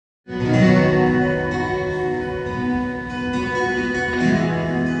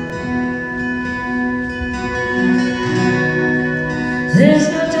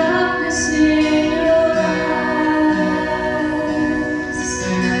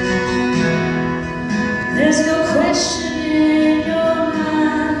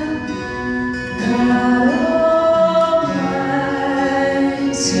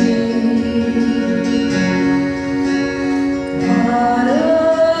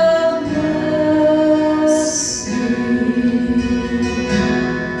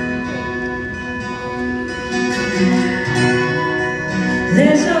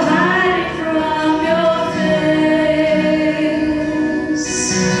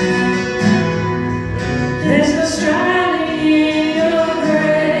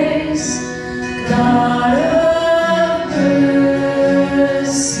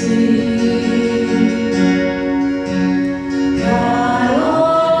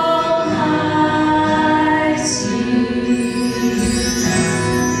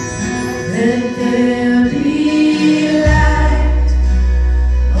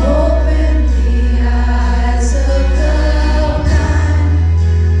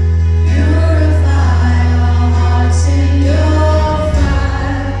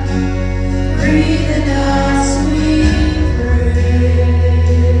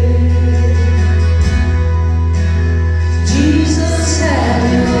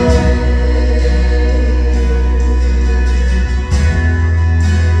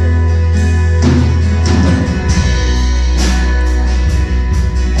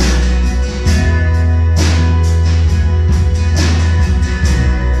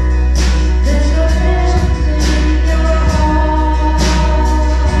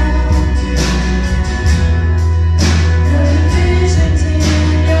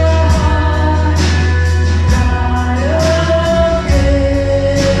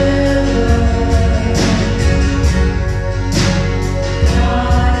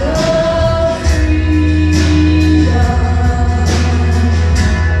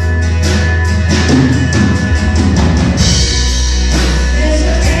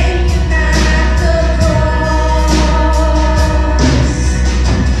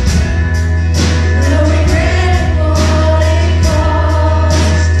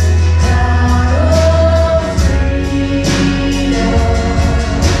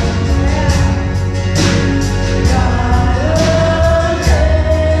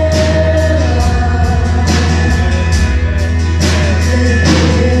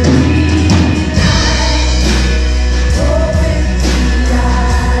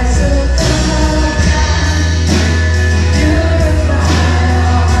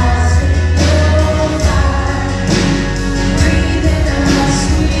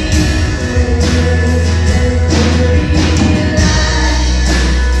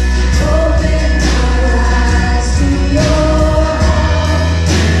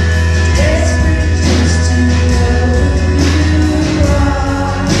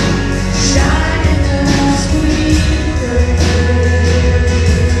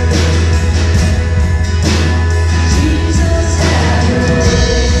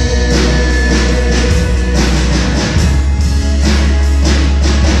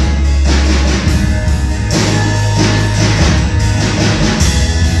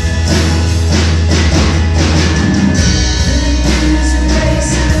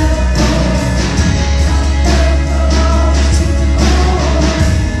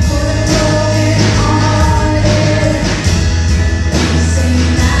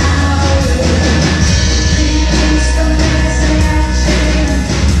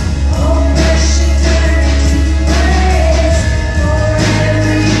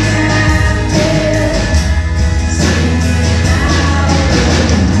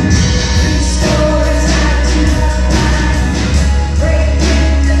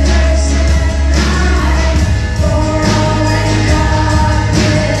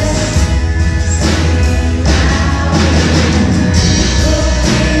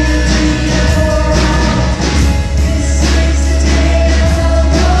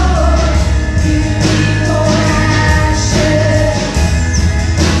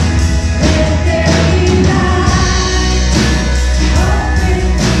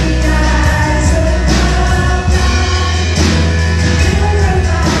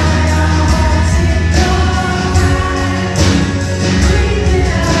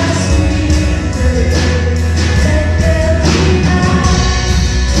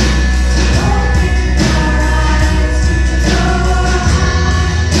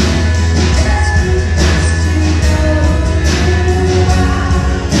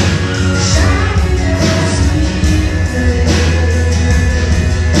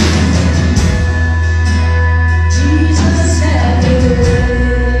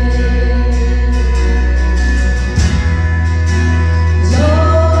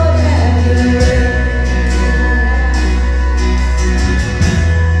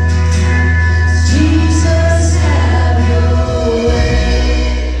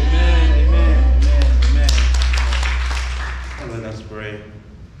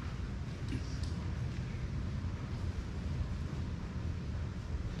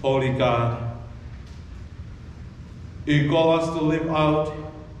Holy God, you call us to live out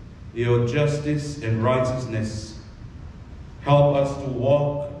your justice and righteousness. Help us to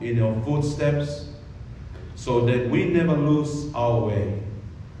walk in your footsteps so that we never lose our way.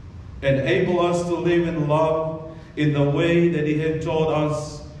 Enable us to live in love in the way that you have taught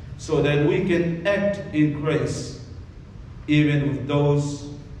us so that we can act in grace, even with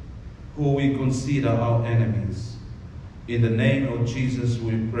those who we consider our enemies. In the name of Jesus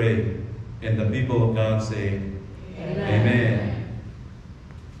we pray. And the people of God say, Amen. Amen.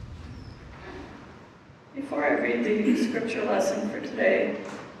 Before I read the scripture lesson for today,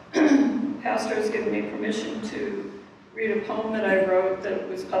 Pastor has given me permission to read a poem that I wrote that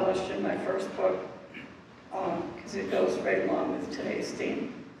was published in my first book, because it goes right along with today's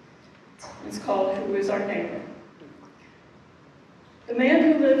theme. It's called Who is Our Neighbor? The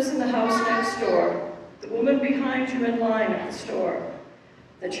man who lives in the house next door, the woman behind you in line at the store,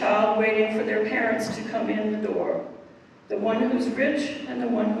 the child waiting for their parents to come in the door, the one who's rich and the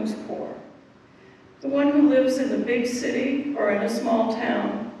one who's poor, the one who lives in the big city or in a small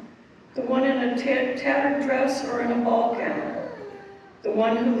town, the one in a tattered dress or in a ball gown, the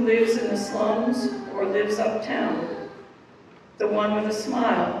one who lives in the slums or lives uptown, the one with a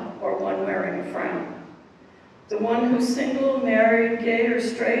smile or one wearing a frown, the one who's single, married, gay, or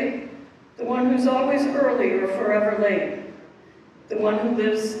straight, the one who's always early or forever late, the one who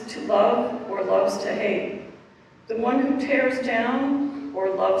lives to love or loves to hate, the one who tears down or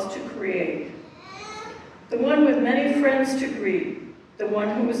loves to create, the one with many friends to greet, the one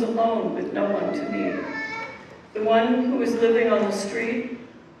who is alone with no one to meet, the one who is living on the street,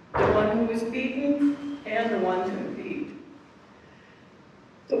 the one who is beaten, and the one to beat.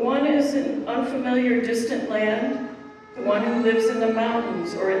 The one is in unfamiliar distant land, the one who lives in the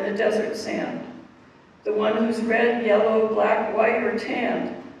mountains or in the desert sand, the one who's red, yellow, black, white, or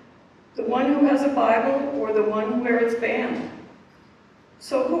tanned, the one who has a Bible or the one where it's banned.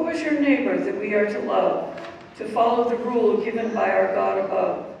 So who is your neighbor that we are to love, to follow the rule given by our God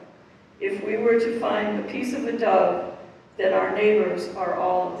above? If we were to find the peace of a dove, then our neighbors are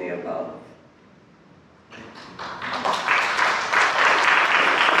all of the above.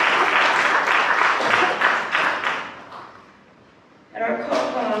 And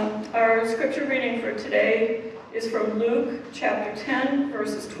our scripture reading for today is from Luke chapter 10,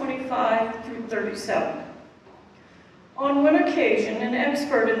 verses 25 through 37. On one occasion, an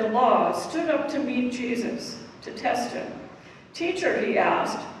expert in the law stood up to meet Jesus, to test him. "Teacher," he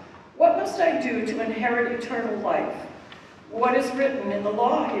asked, "what must I do to inherit eternal life?" "What is written in the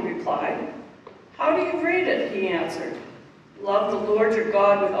law?" he replied. "How do you read it?" he answered. "Love the Lord your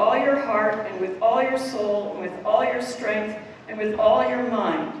God with all your heart and with all your soul and with all your strength and with all your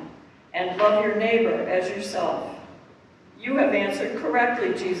mind, and love your neighbor as yourself." "You have answered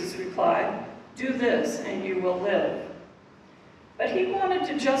correctly," Jesus replied. "Do this and you will live." But he wanted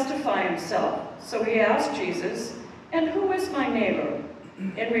to justify himself, so he asked Jesus, "And who is my neighbor?"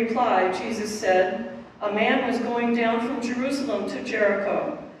 In reply, Jesus said, "A man was going down from Jerusalem to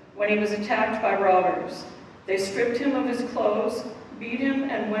Jericho when he was attacked by robbers. They stripped him of his clothes, beat him,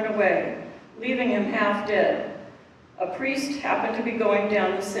 and went away, leaving him half dead. A priest happened to be going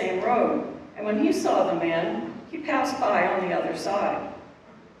down the same road, and when he saw the man, he passed by on the other side.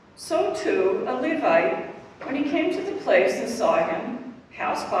 So too, a Levite, when he came to the place and saw him,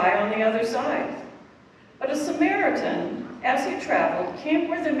 passed by on the other side. But a Samaritan, as he traveled, came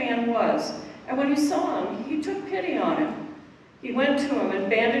where the man was, and when he saw him, he took pity on him. He went to him and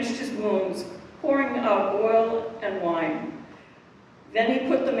bandaged his wounds, pouring out oil and wine. Then he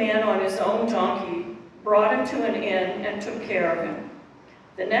put the man on his own donkey, brought him to an inn, and took care of him.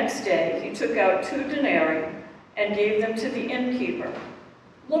 The next day, he took out 2 denarii and gave them to the innkeeper.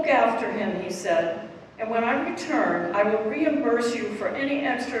 "Look after him," he said, "and when I return, I will reimburse you for any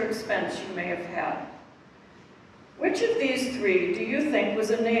extra expense you may have had." Which of these 3 do you think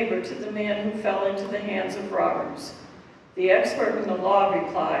was a neighbor to the man who fell into the hands of robbers? The expert in the law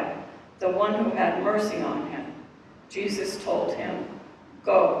replied, "The one who had mercy on him." Jesus told him,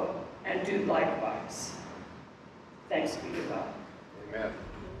 "Go and do likewise." Thanks be to God. Amen.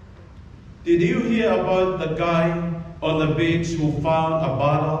 Did you hear about the guy on the beach who found a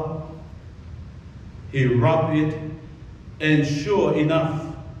bottle? He rubbed it, and sure enough,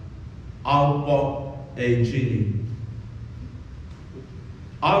 out popped a genie.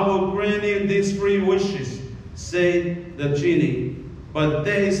 "I will grant you these 3 wishes," said the genie, "but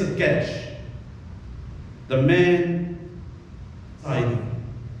there is a catch." The man sighed.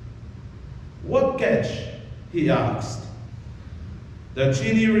 "What catch?" he asked. The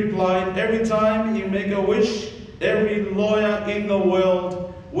genie replied, "Every time you make a wish, every lawyer in the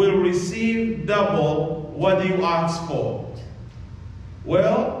world will receive double what you ask for.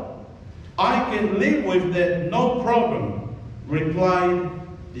 Well, I can live with that, no problem, replied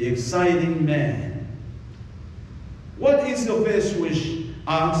the exciting man. What is your first wish?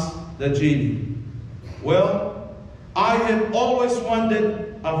 Asked the genie. Well, I have always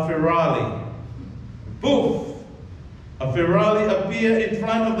wanted a Ferrari. Poof! A Ferrari appeared in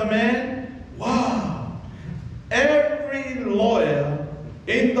front of the man. Wow! Every lawyer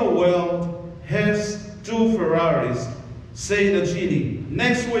in the world has 2 Ferraris, said the genie.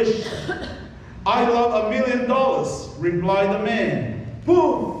 Next wish. I love $1 million, replied the man.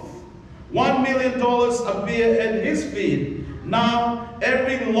 Poof! $1 million appeared at his feet. Now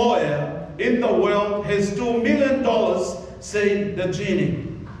every lawyer in the world has $2 million, said the genie.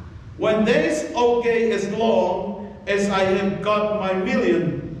 When days okay as long as I have got my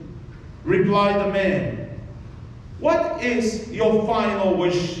million, replied the man. What is your final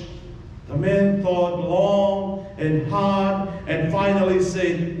wish? The man thought long and hard and finally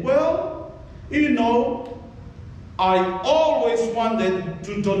said, well, you know, I always wanted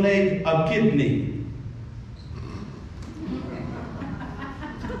to donate a kidney.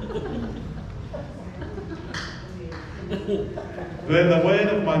 When the word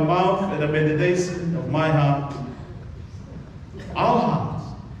of my mouth and the meditation of my heart, our hearts,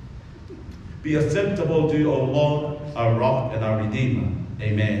 be acceptable to you, O Lord, our rock and our redeemer.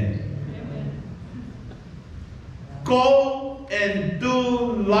 Amen. Amen. Go and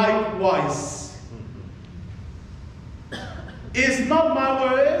do likewise. It's not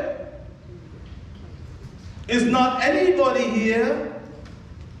my word. It's not anybody here.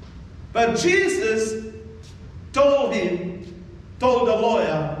 But Jesus told the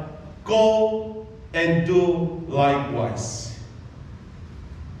lawyer, go and do likewise.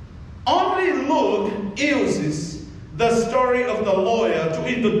 Only Luke uses the story of the lawyer to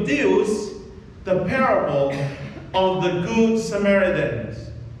introduce the parable of the Good Samaritans,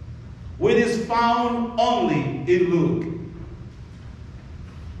 which is found only in Luke.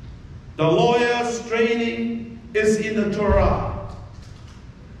 The lawyer's training is in the Torah.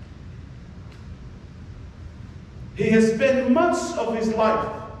 He has spent much of his life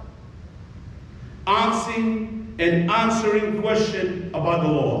asking and answering questions about the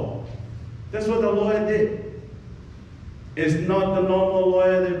law. That's what the lawyer did. It's not the normal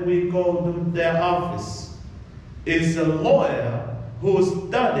lawyer that we go to their office. It's a lawyer who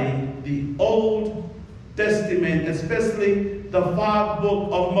studied the Old Testament, especially the 5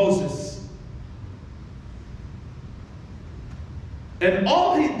 books of Moses. And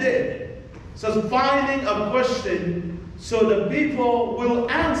all he did was finding a question so the people will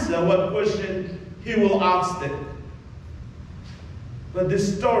answer what question he will ask them. But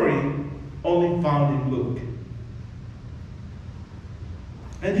this story only found in Luke.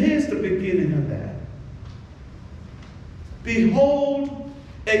 And here's the beginning of that. Behold,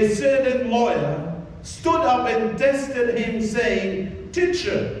 a certain lawyer stood up and tested him, saying,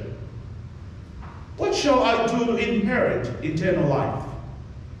 Teacher, what shall I do to inherit eternal life?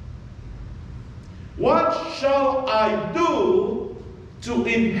 What shall I do to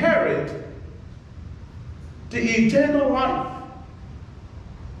inherit the eternal life?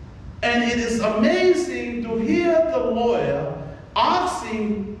 And it is amazing to hear the lawyer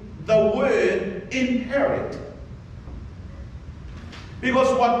asking the word inherit.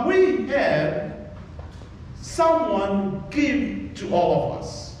 Because what we have, someone give to all of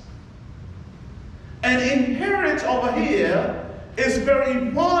us. And inherit over here is very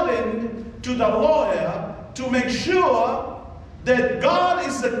important to the lawyer to make sure that God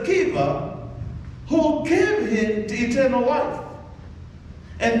is the giver who gave him the eternal life.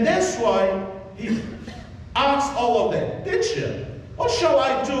 And that's why he asked all of them, Teacher, what shall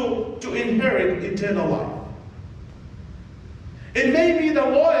I do to inherit eternal life? It may be the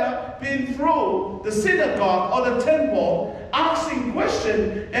lawyer being through the synagogue or the temple asking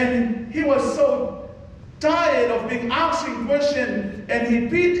questions, and he was so tired of being asking questions, and he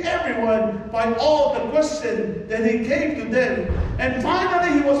beat everyone by all the questions that he gave to them. And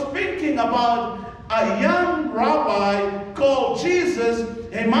finally he was thinking about a young rabbi called Jesus.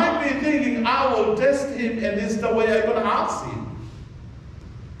 He might be thinking, I will test him, and this is the way I'm going to ask him.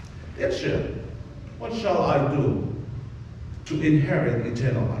 Teacher, what shall I do to inherit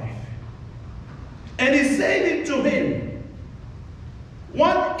eternal life? And he said it to him,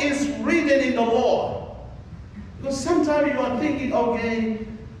 what is written in the law? Because sometimes you are thinking, okay,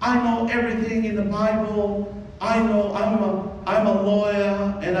 I know everything in the Bible. I know I'm a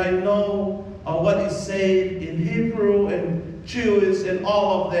lawyer, and I know what is said in Hebrew and Jewish and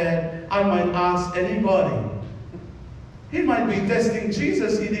all of that. I might ask anybody. He might be testing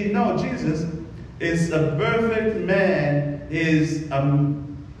Jesus. He didn't know Jesus is a perfect man, is a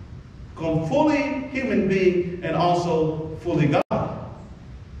fully human being and also fully God.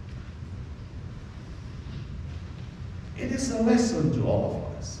 It is a lesson to all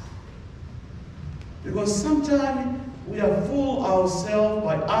of us. Because sometimes we are fool ourselves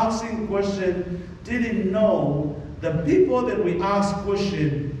by asking questions, didn't know the people that we ask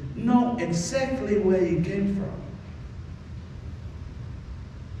questions know exactly where he came from.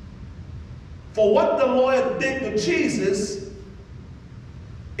 For what the lawyer did to Jesus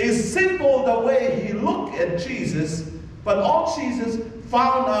is simple the way he looked at Jesus, but all Jesus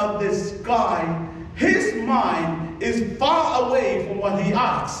found out this guy, his mind is far away from what he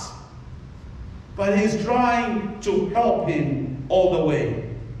asks. But he's trying to help him all the way.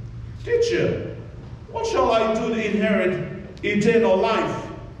 Teacher, what shall I do to inherit eternal life?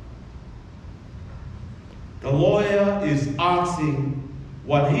 The lawyer is asking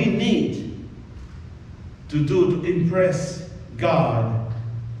what he needs to do to impress God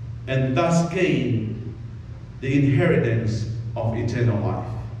and thus gain the inheritance of eternal life.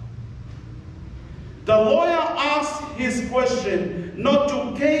 The lawyer asked his question not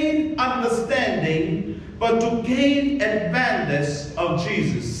to gain understanding, but to gain advantage of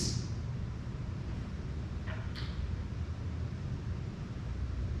Jesus.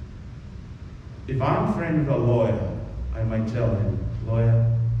 If I'm a friend of a lawyer, I might tell him,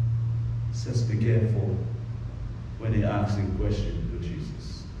 lawyer, just be careful when he asks a question to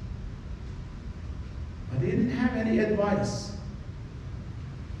Jesus. But he didn't have any advice.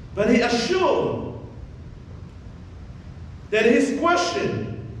 But he assured that his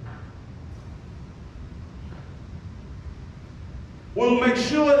question will make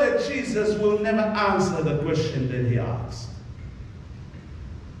sure that Jesus will never answer the question that he asked.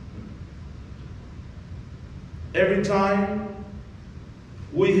 Every time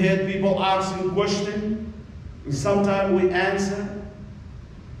we hear people asking questions, sometimes we answer.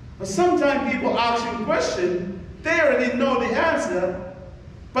 But sometimes people asking questions, they already know the answer,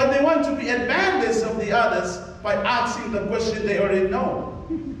 but they want to be advantage of the others by asking the question they already know.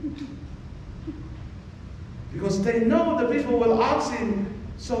 Because they know the people will ask him,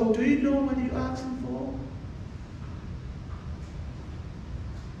 so do you know what you asked him for?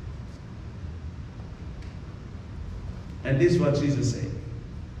 And this is what Jesus said.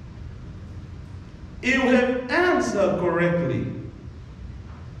 You have answered correctly.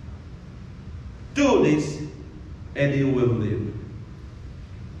 Do this and you will live.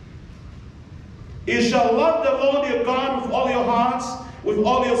 You shall love the Lord your God with all your hearts, with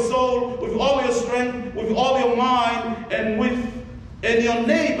all your soul, with all your strength, with all your mind, and your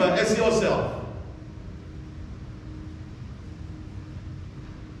neighbor as yourself.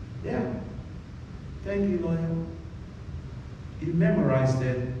 Yeah. Thank you, lawyer. You memorized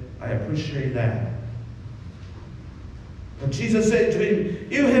it. I appreciate that. But Jesus said to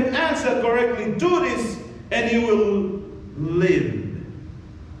him, you have answered correctly. Do this and you will live.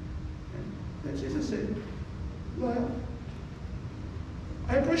 And Jesus said, well,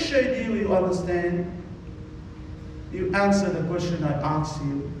 I appreciate you. You understand. You answered the question I asked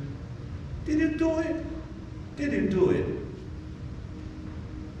you. Did you do it? Did you do it?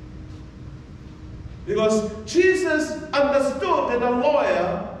 Because Jesus understood that the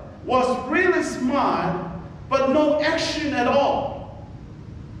lawyer was really smart, but no action at all.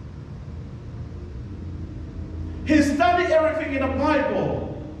 He studied everything in the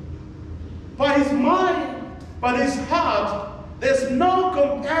Bible. By his mind, by his heart, there's no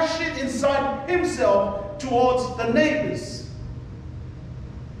compassion inside himself towards the neighbors.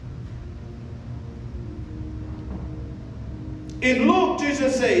 In Luke,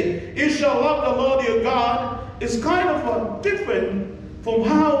 Jesus said, you shall love the Lord your God. It's kind of different from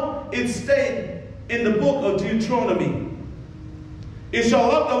how it's stated in the book of Deuteronomy. You shall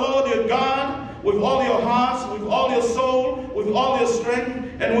love the Lord your God with all your hearts, with all your soul, with all your strength,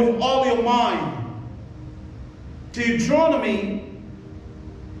 and with all your mind. Deuteronomy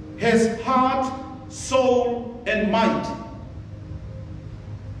has heart, soul, and might.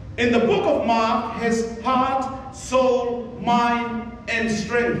 In the book of Mark has heart, soul, mind, and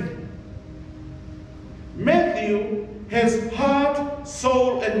strength. Matthew has heart,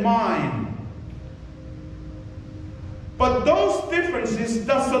 soul, and mind. But those differences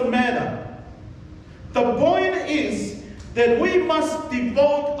doesn't matter. The point is that we must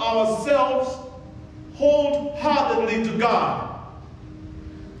devote ourselves wholeheartedly to God,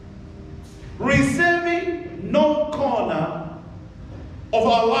 reserving no corner of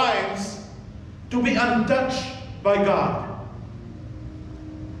our lives to be untouched by God.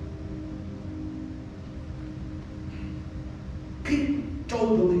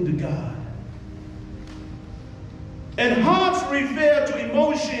 totally to God. And hearts refer to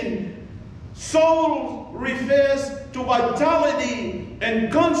emotion, soul refers to vitality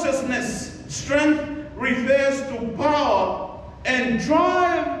and consciousness, strength refers to power, and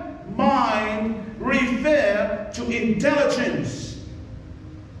drive, mind, refer to intelligence.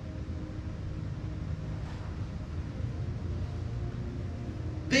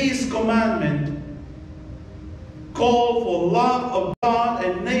 These commandments call for love of God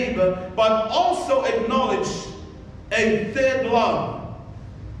and neighbor, but also acknowledge a third love,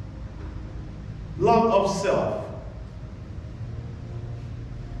 love of self.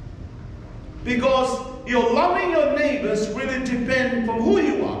 Because your loving your neighbors really depends from who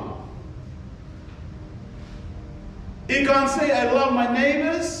you are. You can't say, I love my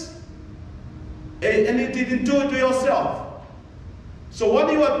neighbors, and you didn't do it to yourself. So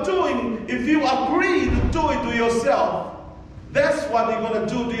what you are doing, if you agree to do it to yourself, that's what you're going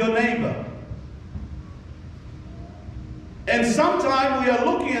to do to your neighbor. And sometimes we are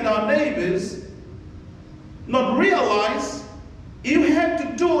looking at our neighbors, not realize you have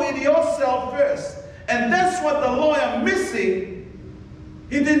to do it yourself first. And that's what the lawyer missing.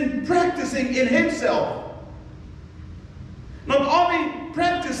 He didn't practicing in himself. Not only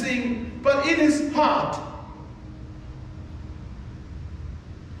practicing, but in his heart.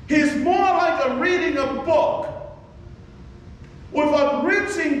 He's more like a reading a book without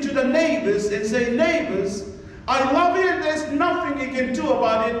reaching to the neighbors and say, neighbors, I love you and there's nothing you can do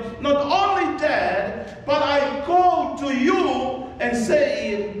about it. Not only that, but I go to you and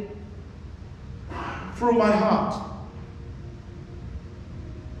say it through my heart.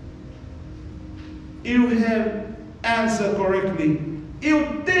 You have answered correctly.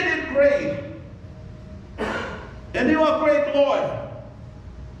 You did it great. And you are a great lawyer.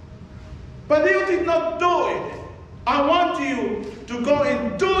 But you did not do it. I want you to go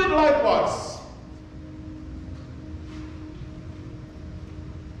and do it likewise.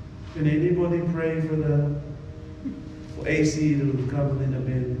 Can anybody pray for AC to come a little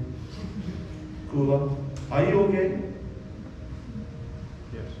bit cooler? Are you okay?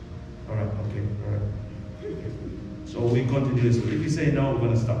 Yes. All right, okay, all right. So we continue this. If you say no, we're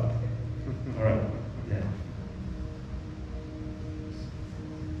going to stop. All right, yeah.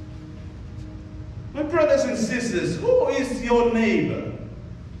 My brothers and sisters, who is your neighbor?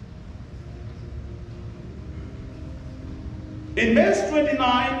 In verse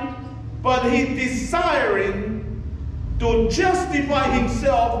 29, but he desiring to justify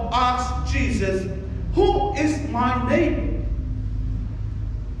himself asked Jesus, who is my neighbor?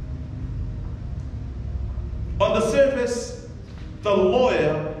 On the surface, the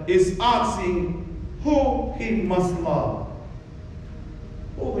lawyer is asking who he must love.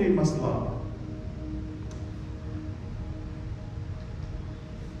 Who he must love.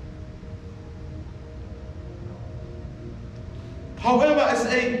 However, as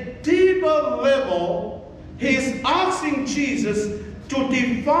a deeper level, he is asking Jesus to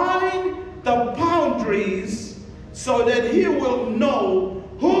define the boundaries so that he will know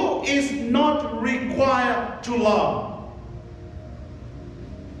who is not required to love.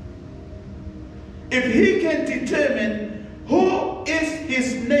 If he can determine who is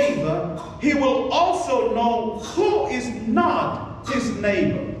his neighbor, he will also know who is not his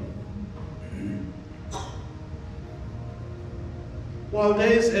neighbor. While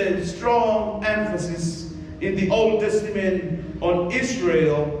there is a strong emphasis in the Old Testament on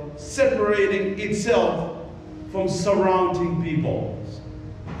Israel separating itself from surrounding peoples.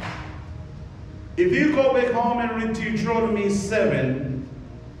 If you go back home and read Deuteronomy 7,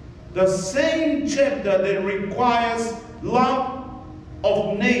 the same chapter that requires love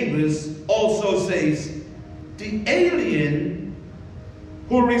of neighbors also says, the alien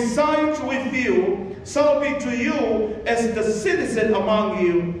who resides with you shall be to you as the citizen among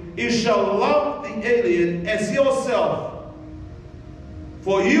you. You shall love the alien as yourself.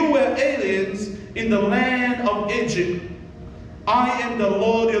 For you were aliens in the land of Egypt. I am the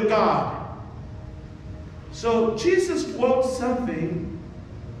Lord your God. So Jesus quotes something.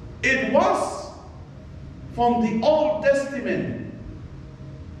 It was from the Old Testament.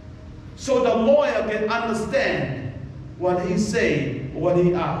 So the lawyer can understand what he said, what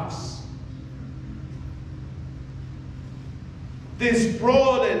he asks. This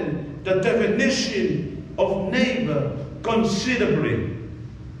broadened the definition of neighbor considerably.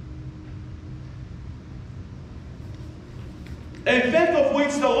 A fact of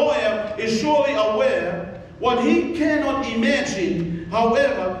which the lawyer is surely aware. What he cannot imagine,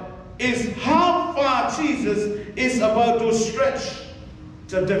 however, is how far Jesus is about to stretch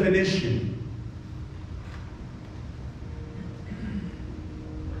the definition.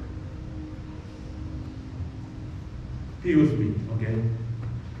 Be with me, okay?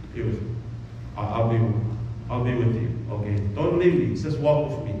 Be with me. I'll be with you, okay? Don't leave me. Just walk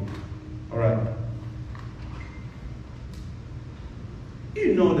with me. All right?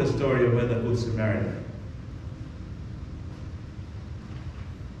 You know the story about the Good Samaritan.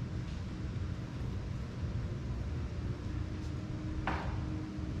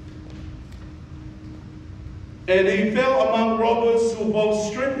 And he fell among robbers who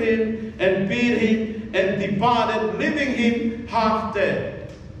both stripped him and beat him and departed, leaving him half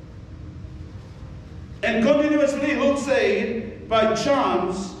dead. And continuously Luke said, by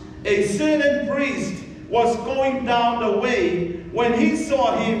chance, a certain priest was going down the way. When he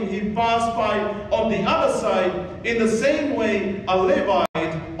saw him, he passed by on the other side. In the same way, a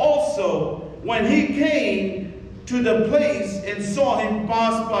Levite also, when he came to the place and saw him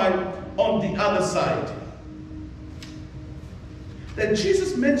pass by on the other side. That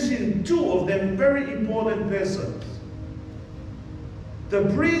Jesus mentioned two of them very important persons.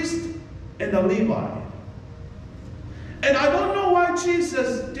 The priest and the Levite. And I don't know why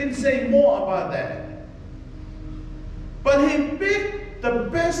Jesus didn't say more about that. But he picked the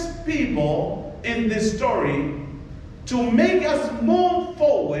best people in this story to make us move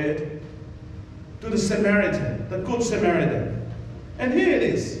forward to the Samaritan, the Good Samaritan. And here it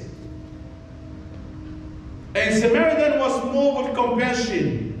is. A Samaritan was moved with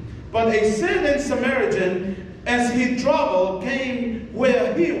compassion, but a certain Samaritan, as he traveled, came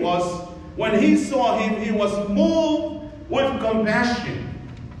where he was. When he saw him, he was moved with compassion.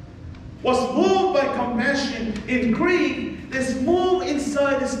 Was moved by compassion in Greek. This move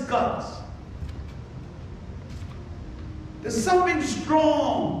inside his guts. There's something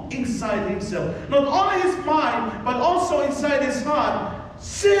strong inside himself. Not only his mind, but also inside his heart.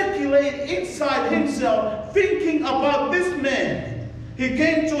 Circulate inside himself, thinking about this man. He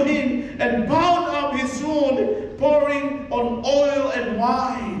came to him and bound up his wound, pouring on oil and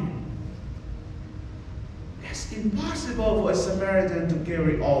wine. It's impossible for a Samaritan to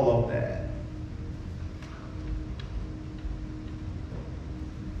carry all of that.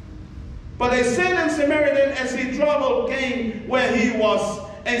 But a certain Samaritan, as he traveled, came where he was.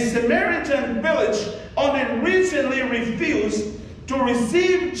 A Samaritan village unreasonably refused to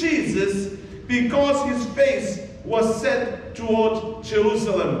receive Jesus because his face was set toward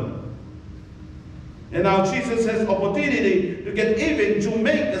Jerusalem. And now Jesus has opportunity to get even, to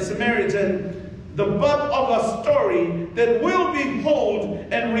make the Samaritan the butt of a story that will be told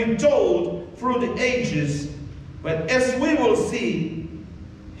and retold through the ages. But as we will see,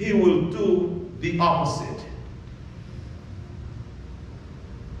 he will do the opposite.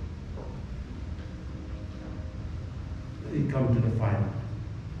 Let me come to the final.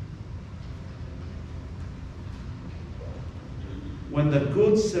 When the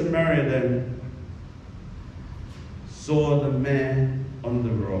Good Samaritan saw the man on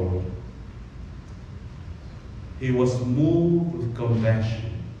the road, he was moved with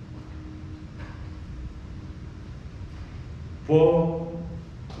compassion.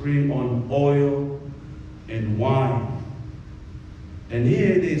 Pouring on oil and wine. And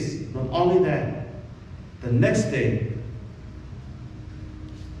here it is, not only that, the next day,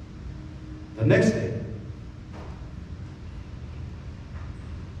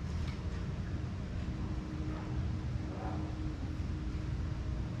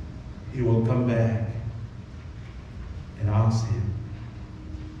 he will come back and ask him,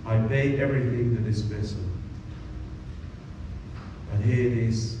 I paid everything to this person, but here it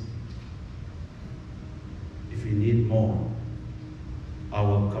is. If you need more, I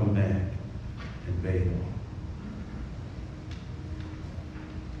will come back and pay it all.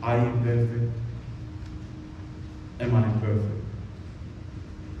 Are you perfect? Am I perfect?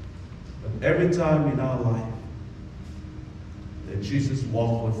 But every time in our life that Jesus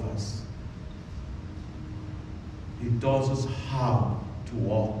walks with us, he tells us how to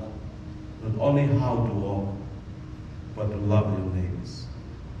walk. Not only how to walk, but to love your neighbors.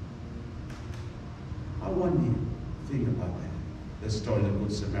 I want you to think about that. The story of the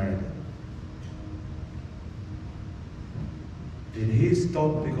Good Samaritan. Did he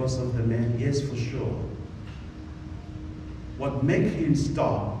stop because of the man? Yes, for sure. What made him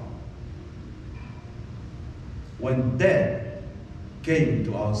stop? When death came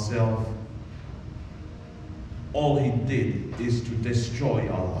to ourselves, all he did is to destroy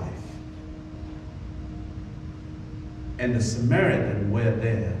our life. And the Samaritan were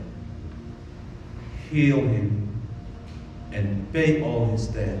there, heal him, and pay all his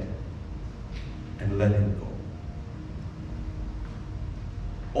debt, and let him go.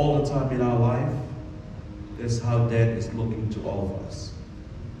 All the time in our life, that's how death is looking to all of us,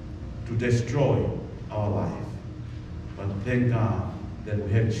 to destroy our life. But thank God that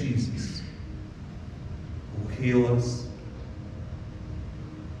we have Jesus who heals us,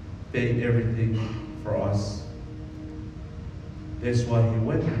 paid everything for us. That's why he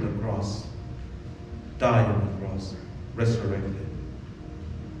went to the cross, died on the cross, resurrected,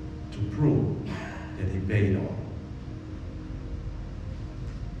 to prove that he paid all.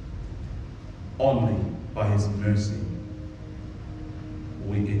 Only by his mercy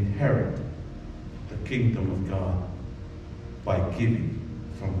we inherit the kingdom of God by giving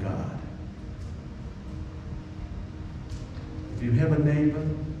from God. If you have a neighbor,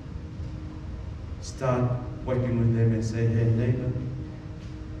 start working with them and say, hey neighbor,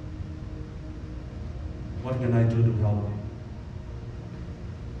 what can I do to help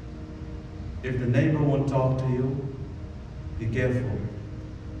you? If the neighbor won't talk to you, be careful.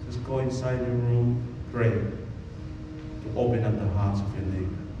 Just go inside your room, pray to open up the hearts of your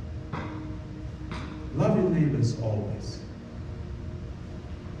neighbor. Love your neighbors always.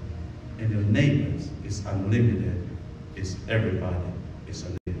 And your neighbors is unlimited, is everybody, is a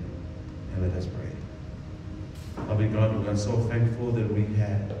neighbor. And let us pray. Loving God, we are so thankful that we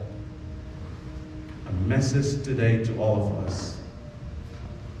had a message today to all of us.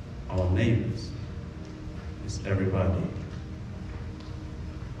 Our neighbors is everybody.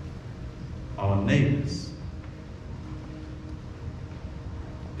 Our neighbors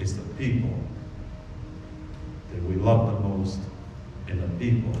is the people that we love the most, and the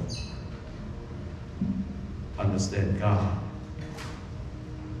people understand God.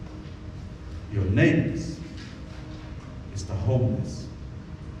 Your neighbors is the homeless.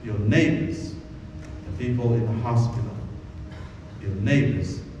 Your neighbors, the people in the hospital. Your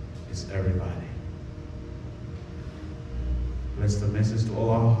neighbors is everybody. Bless the message to all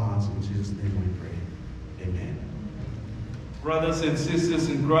our hearts. In Jesus' name we pray. Amen. Brothers and sisters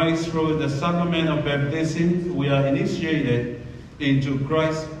in Christ, through the sacrament of baptism, we are initiated into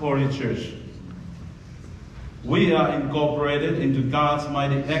Christ's Holy Church. We are incorporated into God's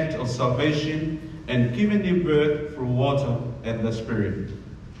mighty act of salvation and given new birth through water and the Spirit.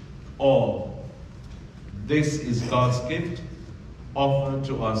 All this is God's gift offered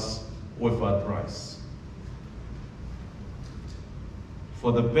to us without price.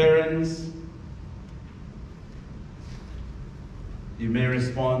 For the parents, you may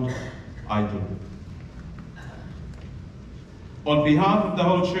respond, I do. On behalf of the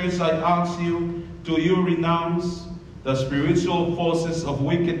whole church, I ask you, do you renounce the spiritual forces of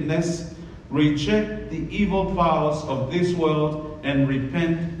wickedness, reject the evil powers of this world, and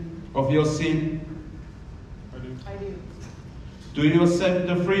repent of your sin? I do. I do. Do you accept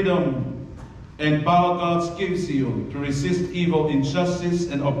the freedom and power God gives you to resist evil, injustice,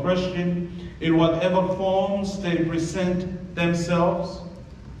 and oppression in whatever forms they present themselves?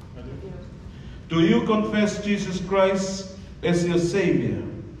 I do. Do you confess Jesus Christ as your Savior?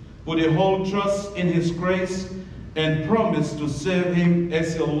 Put your whole trust in His grace and promise to serve Him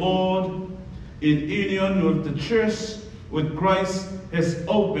as your Lord in union with the church which Christ has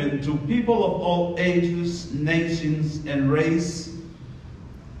opened to people of all ages, nations, and race?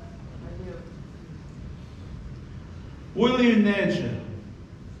 Will you nurture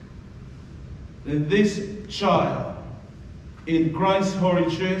this child in Christ's Holy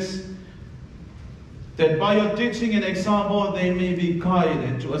Church, that by your teaching and example they may be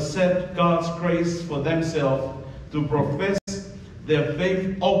guided to accept God's grace for themselves, to profess their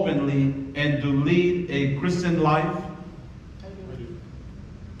faith openly, and to lead a Christian life? I do.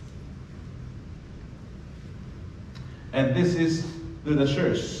 And this is to the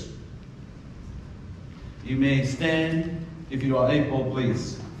church. You may stand if you are able,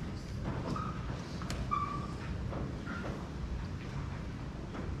 please.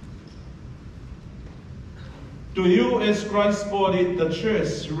 Do you, as Christ's body, the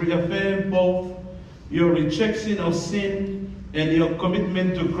church, reaffirm both your rejection of sin and your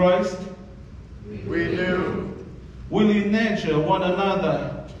commitment to Christ? We do. Will you nurture one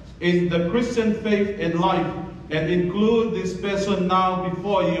another in the Christian faith and life, and include this person now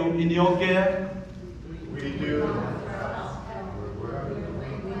before you in your care? We do.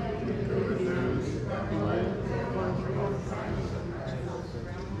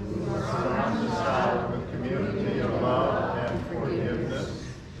 Surround the child with community of love and forgiveness,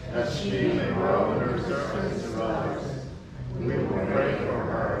 that she may grow in her service to others. We will pray for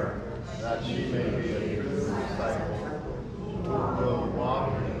her, that she may be a true disciple, who will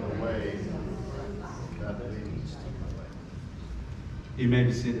walk in the way that leads to the way. You may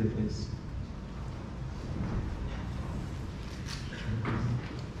be seated, please.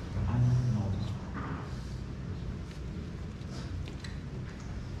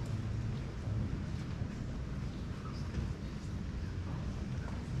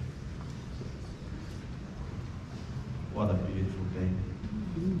 today.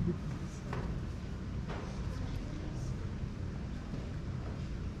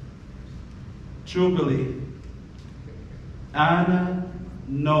 Jubilee, Anna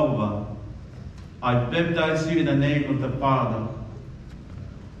Nova, I baptize you in the name of the Father,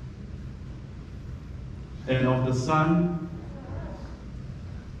 and of the Son,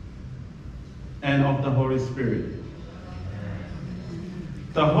 and of the Holy Spirit.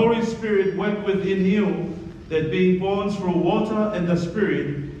 The Holy Spirit work within you, that being born through water and the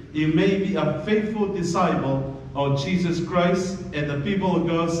Spirit, you may be a faithful disciple of Jesus Christ. And the people of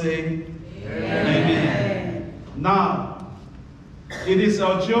God say, Amen. Amen. Now, it is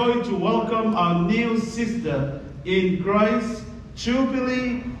our joy to welcome our new sister in Christ,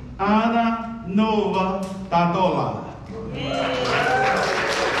 Jubilee Anna Nova Tatola.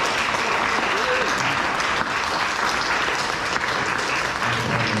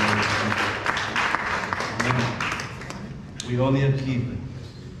 We only a gift,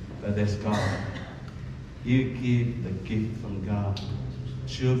 but that's God. You give the gift from God.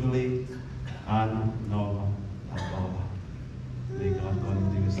 Jubilee Anna Nova Tatola. May God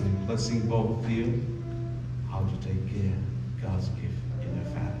continuously blessing both of you how to take care of God's gift in your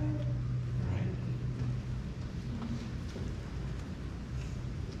family. Right?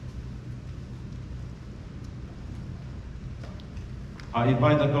 I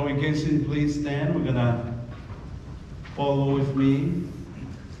invite the congregation, please stand. We're gonna follow with me.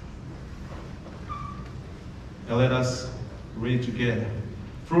 And let us read together.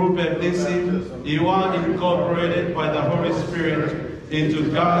 Through baptism, you are incorporated by the Holy Spirit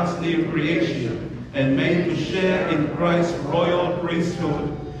into God's new creation and made to share in Christ's royal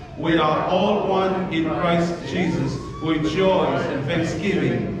priesthood. We are all one in Christ Jesus. With joy and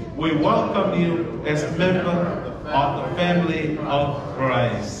thanksgiving, we welcome you as member of the family of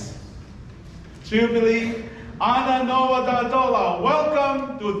Christ. Jubilee Anna Nova Tatola,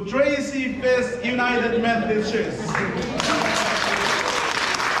 welcome to Tracy First United Methodist Church.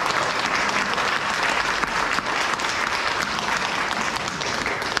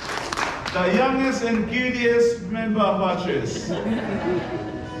 The youngest and cutest member of our church.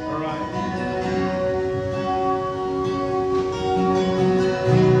 All right.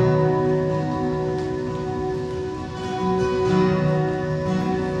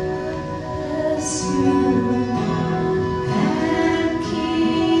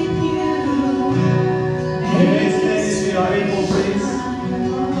 Face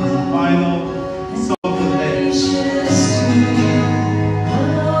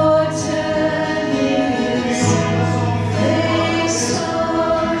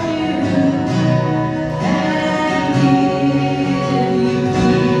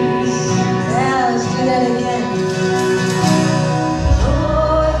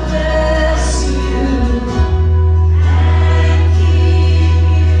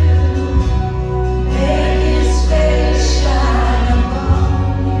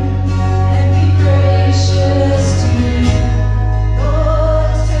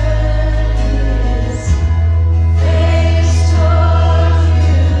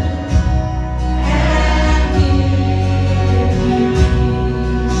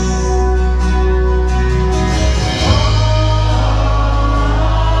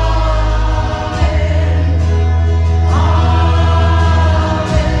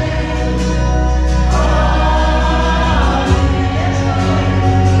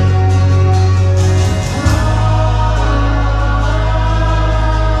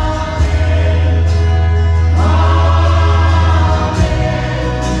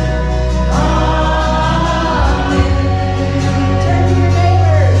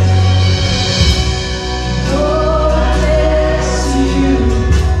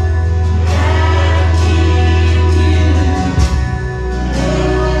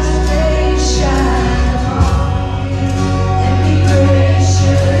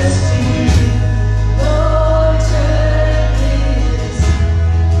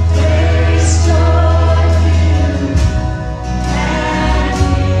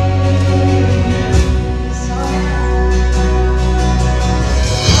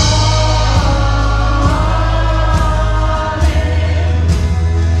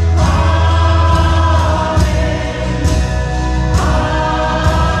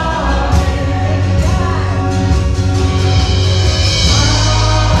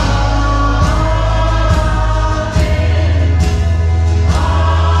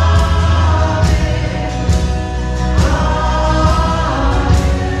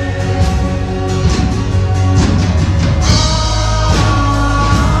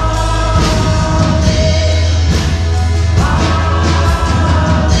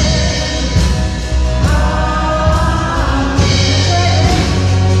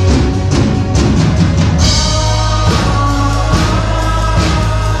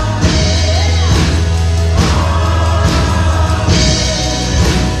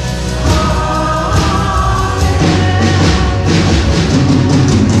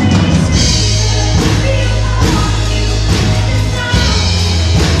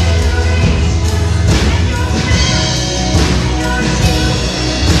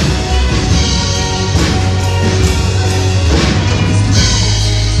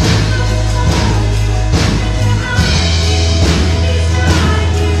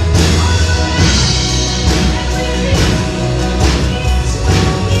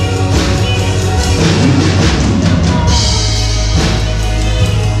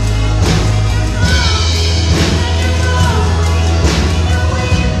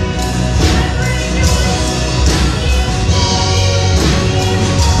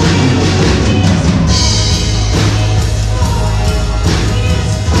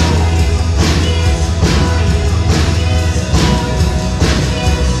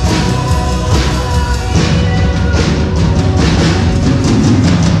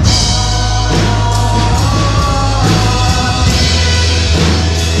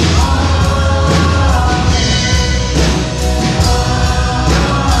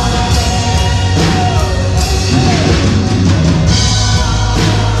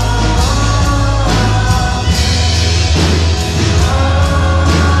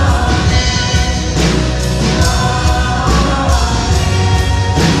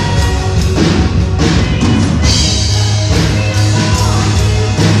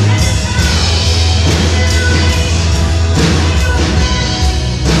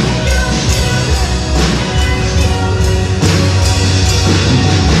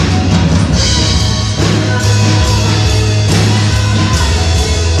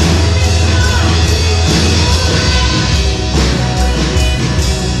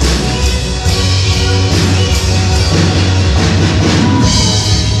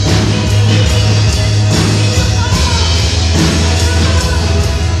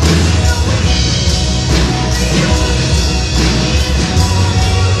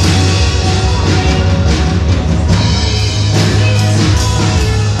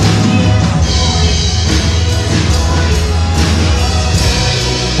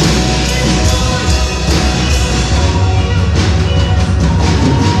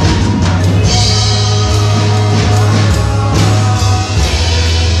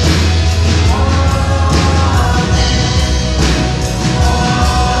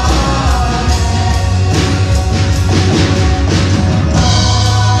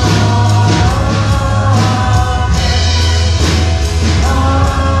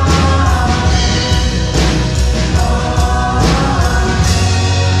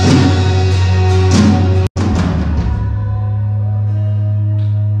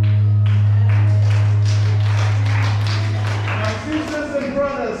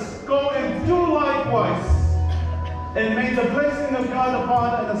us go and do likewise. And may the blessing of God the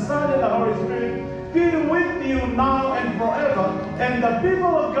Father and the Son and the Holy Spirit be with you now and forever. And the people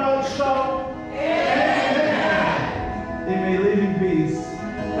of God shout, Amen. They may live in peace.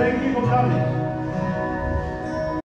 Thank you for coming.